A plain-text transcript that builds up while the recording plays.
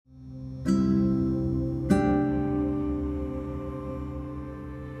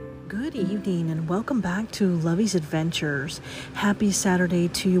Good evening and welcome back to Lovey's Adventures. Happy Saturday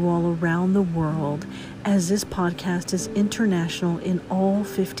to you all around the world, as this podcast is international in all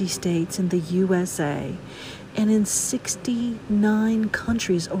 50 states in the USA and in 69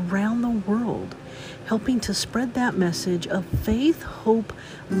 countries around the world, helping to spread that message of faith, hope,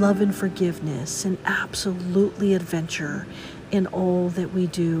 love, and forgiveness, and absolutely adventure in all that we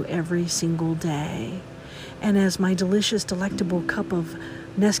do every single day. And as my delicious, delectable cup of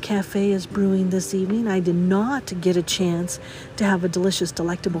Nescafe is brewing this evening, I did not get a chance to have a delicious,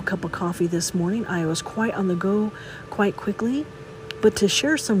 delectable cup of coffee this morning. I was quite on the go quite quickly. But to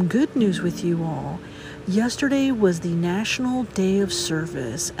share some good news with you all, yesterday was the National Day of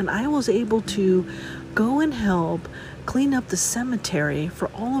Service, and I was able to go and help clean up the cemetery for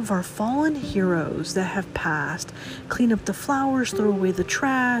all of our fallen heroes that have passed. Clean up the flowers, throw away the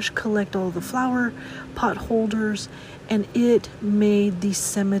trash, collect all the flower pot holders, and it made the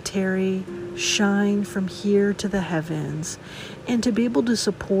cemetery shine from here to the heavens. And to be able to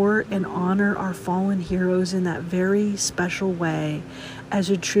support and honor our fallen heroes in that very special way as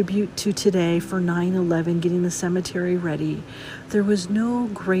a tribute to today for 9/11, getting the cemetery ready, there was no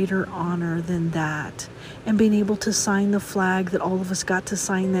greater honor than that. And being able to sign the flag that all of us got to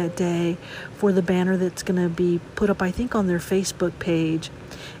sign that day for the banner that's going to be put up, I think, on their Facebook page.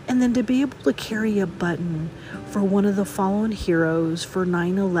 And then to be able to carry a button for one of the fallen heroes for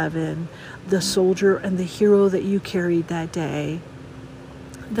 9/11, the soldier and the hero that you carried that day,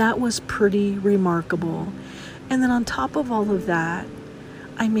 that was pretty remarkable. And then on top of all of that,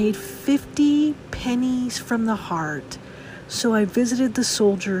 I made 50 pennies from the heart. So I visited the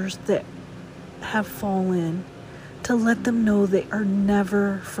soldiers that have fallen to let them know they are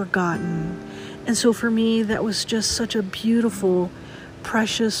never forgotten. And so for me, that was just such a beautiful,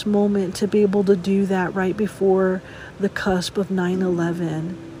 precious moment to be able to do that right before the cusp of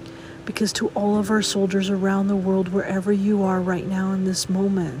 9/11. Because to all of our soldiers around the world, wherever you are right now in this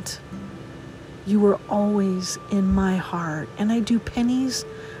moment, you are always in my heart. And I do pennies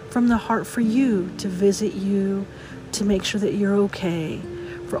from the heart for you, to visit you, to make sure that you're okay.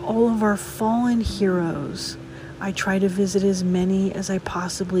 For all of our fallen heroes, I try to visit as many as I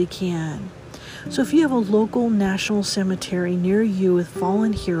possibly can. So if you have a local national cemetery near you with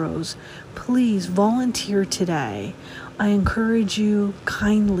fallen heroes, please volunteer today. I encourage you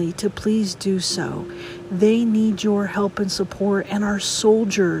kindly to please do so. They need your help and support, and our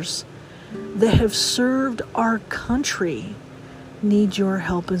soldiers that have served our country need your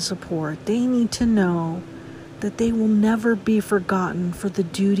help and support. They need to know that they will never be forgotten for the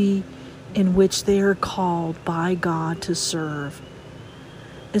duty in which they are called by God to serve.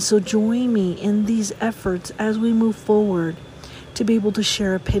 And so join me in these efforts as we move forward to be able to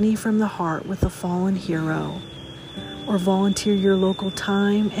share a penny from the heart with a fallen hero, or volunteer your local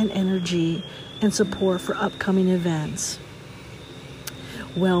time and energy and support for upcoming events.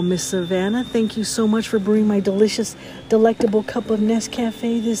 Well, Miss Savannah, thank you so much for brewing my delicious, delectable cup of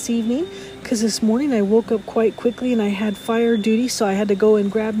Nescafe this evening, because this morning I woke up quite quickly and I had fire duty, so I had to go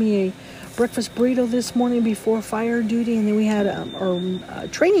and grab me a breakfast burrito this morning before fire duty, and then we had our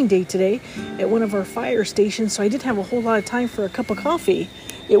training day today at one of our fire stations, so I didn't have a whole lot of time for a cup of coffee.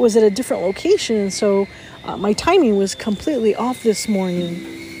 It was at a different location, and so my timing was completely off this morning,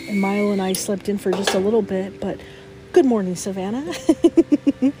 and Milo and I slept in for just a little bit. But good morning, Savannah.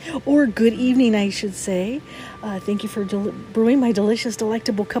 Or good evening, I should say. Thank you for brewing my delicious,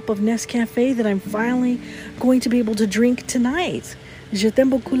 delectable cup of Nescafe that I'm finally going to be able to drink tonight. Je t'aime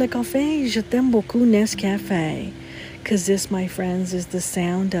beaucoup le café, je t'aime beaucoup Nescafe. Because this, my friends, is the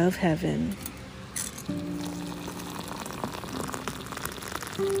sound of heaven.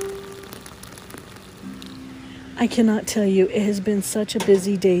 I cannot tell you, it has been such a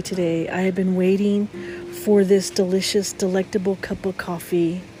busy day today. I have been waiting for this delicious, delectable cup of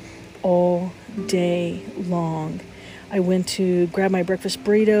coffee all day long. I went to grab my breakfast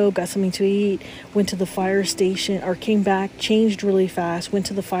burrito, got something to eat, went to the fire station, or came back, changed really fast, went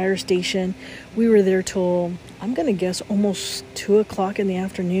to the fire station. We were there till, I'm going to guess, almost 2 o'clock in the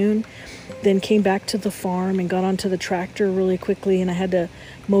afternoon. Then came back to the farm and got onto the tractor really quickly, and I had to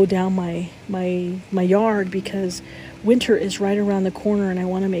mow down my yard because winter is right around the corner, and I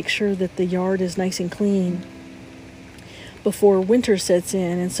want to make sure that the yard is nice and clean before winter sets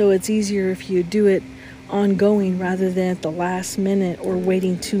in. And so it's easier if you do it ongoing rather than at the last minute or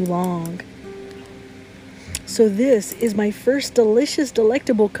waiting too long. So this is my first delicious,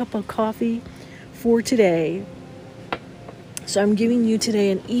 delectable cup of coffee for today. So I'm giving you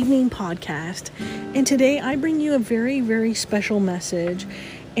today an evening podcast, and today I bring you a very, very special message,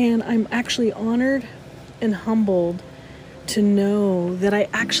 and I'm actually honored and humbled to know that I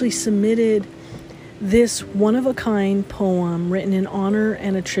actually submitted this one-of-a-kind poem written in honor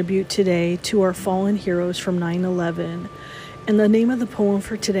and a tribute today to our fallen heroes from 9/11. And the name of the poem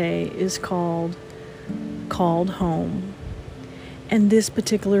for today is called Home. And this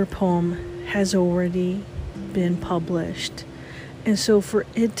particular poem has already been published. And so for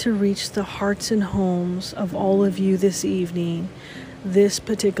it to reach the hearts and homes of all of you this evening, this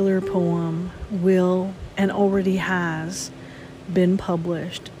particular poem will and already has been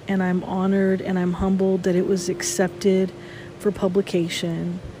published. And I'm honored and I'm humbled that it was accepted for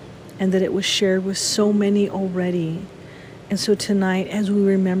publication and that it was shared with so many already. And so tonight, as we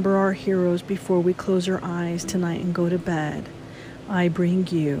remember our heroes before we close our eyes tonight and go to bed, I bring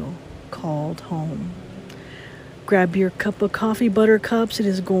you Called Home. Grab your cup of coffee, buttercups.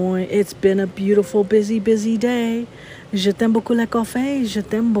 It's been a beautiful, busy day. Je t'aime beaucoup le café. Je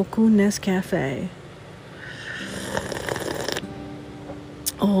t'aime beaucoup Nescafé.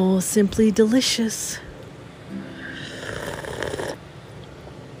 Oh, simply delicious.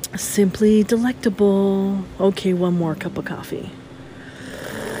 Simply delectable. Okay, one more cup of coffee.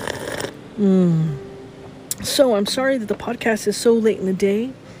 So I'm sorry that the podcast is so late in the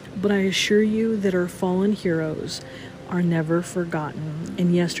day, but I assure you that our fallen heroes are never forgotten.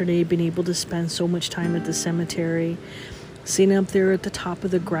 And yesterday, being able to spend so much time at the cemetery, sitting up there at the top of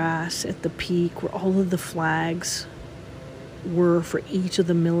the grass, at the peak, where all of the flags were for each of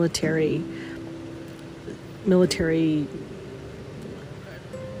the military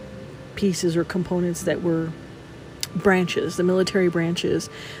pieces or components that were branches, the military branches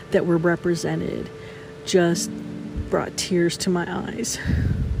that were represented, just brought tears to my eyes.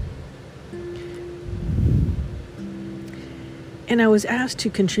 And I was asked to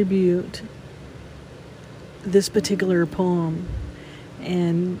contribute this particular poem,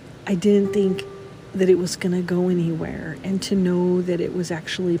 and I didn't think that it was going to go anywhere. And to know that it was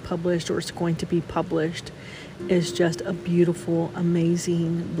actually published, or it's going to be published, is just a beautiful,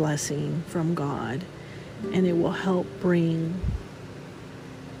 amazing blessing from God. And it will help bring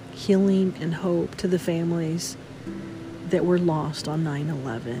healing and hope to the families that were lost on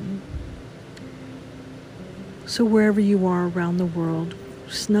 9/11. So wherever you are around the world,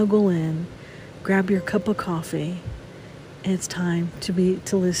 snuggle in, grab your cup of coffee, and it's time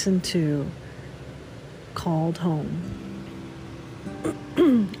to listen to Called Home.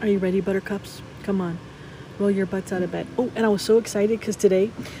 Are you ready, buttercups? Come on, roll your butts out of bed. Oh, and I was so excited because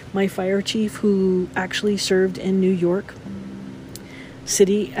today my fire chief, who actually served in New York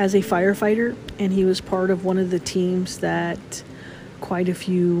City as a firefighter, and he was part of one of the teams that quite a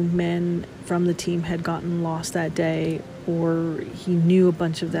few men from the team had gotten lost that day, or he knew a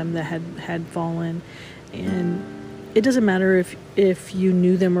bunch of them that had fallen. And it doesn't matter if you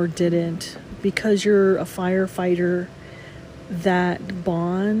knew them or didn't, because you're a firefighter, that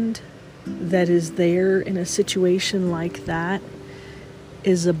bond that is there in a situation like that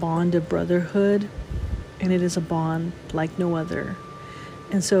is a bond of brotherhood, and it is a bond like no other.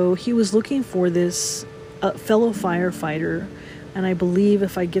 And so he was looking for this fellow firefighter, and I believe,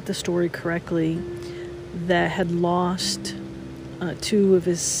 if I get the story correctly, that had lost two of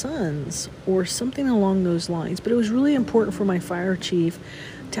his sons or something along those lines. But it was really important for my fire chief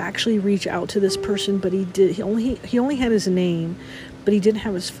to actually reach out to this person, but he only had his name, but he didn't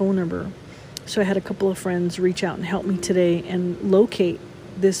have his phone number. So I had a couple of friends reach out and help me today and locate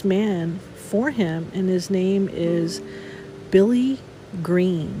this man for him, and his name is Billy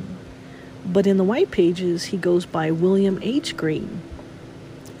Green. But in the white pages, he goes by William H. Green.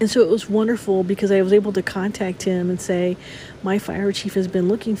 And so it was wonderful because I was able to contact him and say, my fire chief has been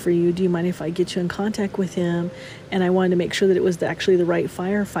looking for you. Do you mind if I get you in contact with him? And I wanted to make sure that it was actually the right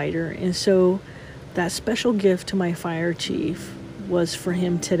firefighter. And so that special gift to my fire chief was for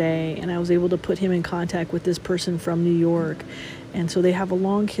him today. And I was able to put him in contact with this person from New York. And so they have a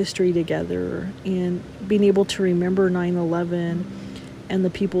long history together. And being able to remember 9/11 and the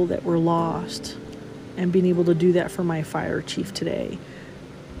people that were lost, and being able to do that for my fire chief today,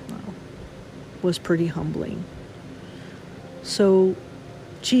 was pretty humbling. So,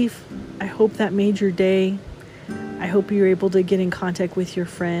 Chief, I hope that made your day. I hope you're able to get in contact with your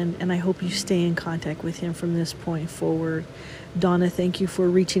friend, and I hope you stay in contact with him from this point forward. Donna, thank you for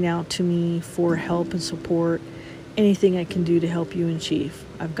reaching out to me for help and support. Anything I can do to help you and Chief,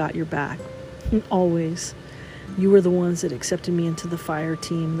 I've got your back. Always. You were the ones that accepted me into the fire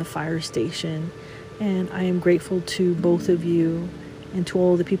team, the fire station, and I am grateful to both of you and to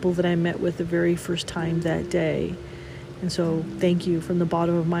all the people that I met with the very first time that day. And so thank you from the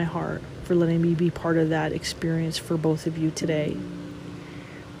bottom of my heart for letting me be part of that experience for both of you today.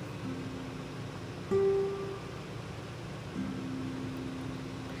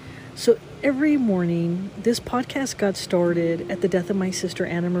 So every morning, this podcast got started at the death of my sister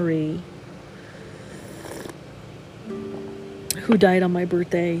Anna Marie, who died on my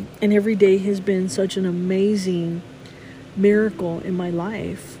birthday. And every day has been such an amazing miracle in my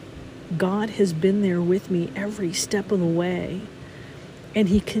life. God has been there with me every step of the way. And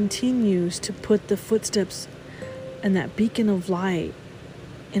He continues to put the footsteps and that beacon of light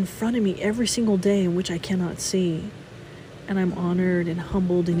in front of me every single day in which I cannot see. And I'm honored and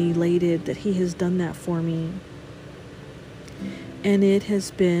humbled and elated that He has done that for me. And it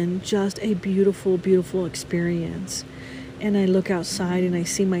has been just a beautiful, beautiful experience. And I look outside and I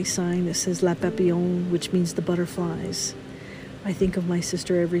see my sign that says La Papillon, which means the butterflies. I think of my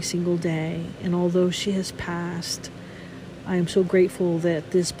sister every single day. And although she has passed, I am so grateful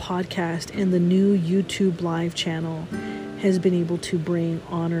that this podcast and the new YouTube live channel has been able to bring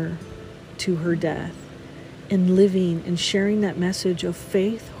honor to her death, and living and sharing that message of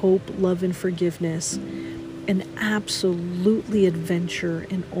faith, hope, love, and forgiveness, and absolutely adventure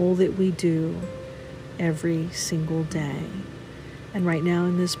in all that we do every single day. And right now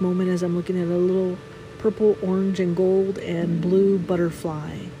in this moment, as I'm looking at a little purple, orange, and gold and blue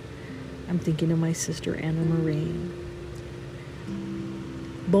butterfly, I'm thinking of my sister Anna Marie.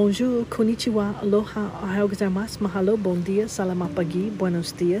 Bonjour, konnichiwa, aloha, ohayou gozaimasu, mahalo, bon dia, salamat pagi,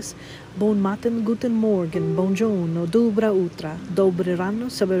 buenos dias, bon matin, guten morgen, buongiorno, dobra utra, dobre rano,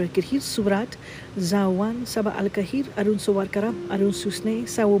 sabar kirhir subrat, zawan, saba al-kahir, arun sawarkarab, arun susne,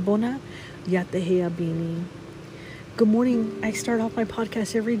 sawabona, yatehea bini. Good morning. I start off my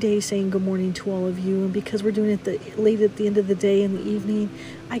podcast every day saying good morning to all of you. And because we're doing it late at the end of the day in the evening,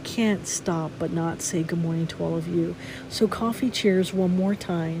 I can't stop but not say good morning to all of you. So coffee cheers one more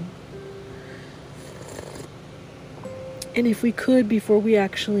time. And if we could, before we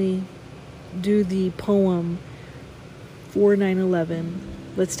actually do the poem for 9/11,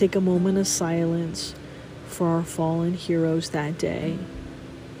 let's take a moment of silence for our fallen heroes that day.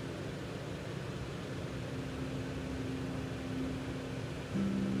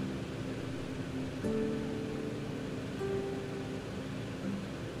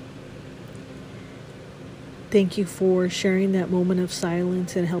 Thank you for sharing that moment of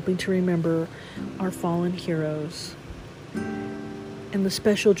silence and helping to remember our fallen heroes. And the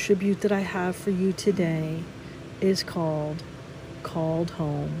special tribute that I have for you today is called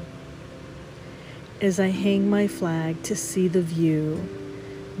Home. As I hang my flag to see the view,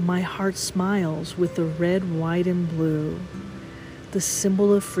 my heart smiles with the red, white, and blue, the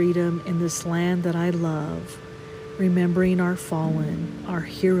symbol of freedom in this land that I love, remembering our fallen, our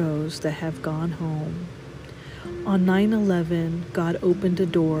heroes that have gone home. On 9/11, God opened a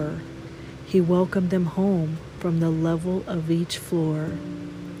door. He welcomed them home from the level of each floor.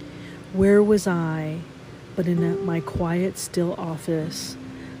 Where was I but in my quiet, still office,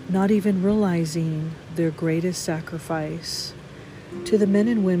 not even realizing their greatest sacrifice? To the men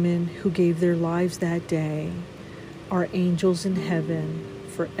and women who gave their lives that day, our angels in heaven,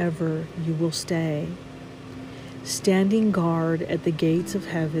 forever you will stay. Standing guard at the gates of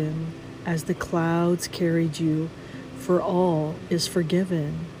heaven, as the clouds carried you, for all is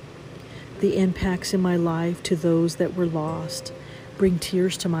forgiven. The impacts in my life to those that were lost bring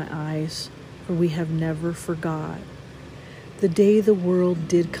tears to my eyes, for we have never forgot. The day the world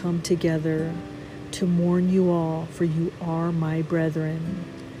did come together to mourn you all, for you are my brethren.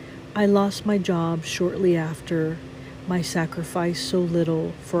 I lost my job shortly after, my sacrifice so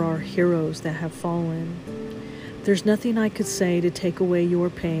little for our heroes that have fallen. There's nothing I could say to take away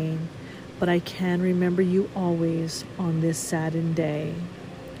your pain, but I can remember you always on this saddened day.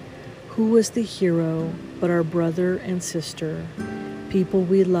 Who was the hero but our brother and sister, people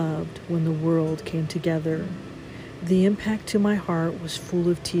we loved when the world came together? The impact to my heart was full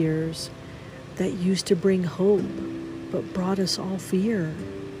of tears that used to bring hope but brought us all fear.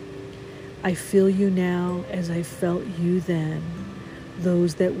 I feel you now as I felt you then,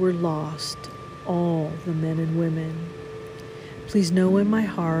 those that were lost, all the men and women. Please know in my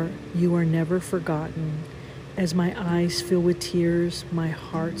heart you are never forgotten. As my eyes fill with tears, my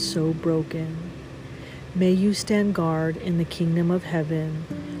heart so broken. May you stand guard in the kingdom of heaven,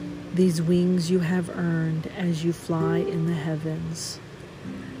 these wings you have earned as you fly in the heavens.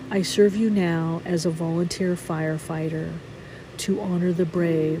 I serve you now as a volunteer firefighter to honor the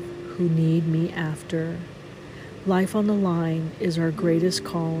brave who need me after. Life on the line is our greatest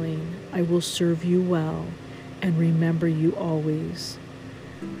calling. I will serve you well and remember you always.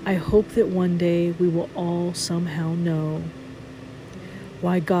 I hope that one day we will all somehow know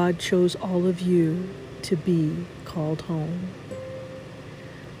why God chose all of you to be called home.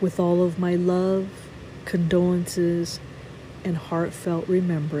 With all of my love, condolences, and heartfelt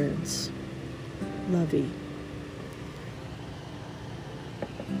remembrance. Lovey.